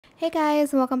Hey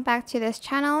guys, and welcome back to this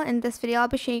channel. In this video, I'll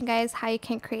be showing you guys how you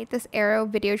can create this arrow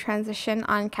video transition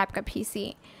on CapCut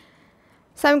PC.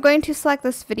 So I'm going to select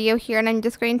this video here and I'm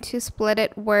just going to split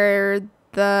it where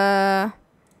the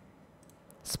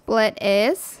split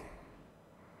is.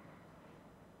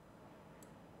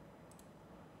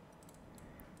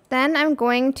 Then I'm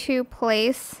going to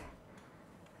place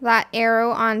that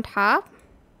arrow on top.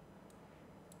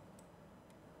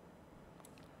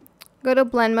 Go to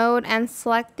blend mode and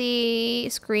select the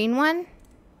screen one.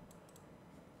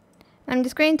 I'm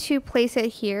just going to place it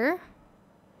here.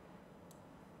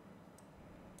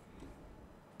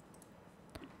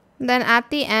 Then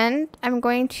at the end, I'm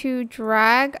going to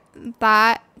drag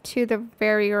that to the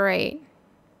very right.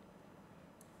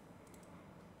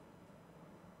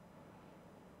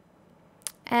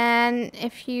 And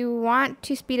if you want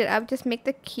to speed it up, just make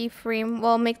the keyframe,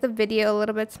 well, make the video a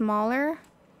little bit smaller.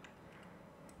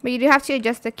 But you do have to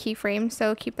adjust the keyframe,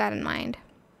 so keep that in mind.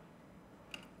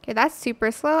 Okay, that's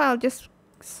super slow. I'll just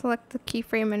select the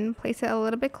keyframe and place it a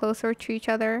little bit closer to each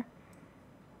other.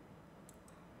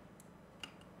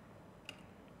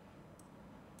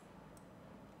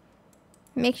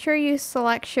 Make sure you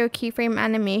select Show Keyframe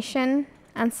Animation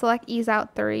and select Ease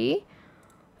Out 3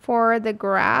 for the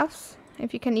graphs.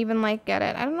 If you can even like get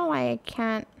it. I don't know why I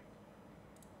can't.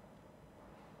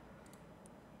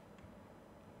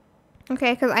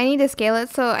 Okay, because I need to scale it,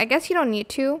 so I guess you don't need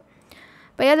to.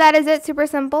 But yeah, that is it. Super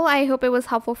simple. I hope it was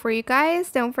helpful for you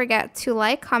guys. Don't forget to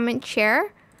like, comment,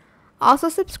 share. Also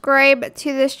subscribe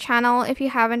to this channel if you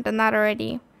haven't done that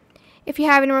already. If you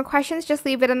have any more questions, just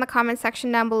leave it in the comment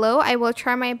section down below. I will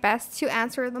try my best to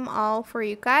answer them all for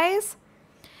you guys.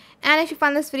 And if you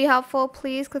found this video helpful,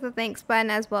 please click the thanks button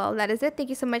as well. That is it. Thank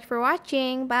you so much for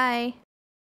watching. Bye.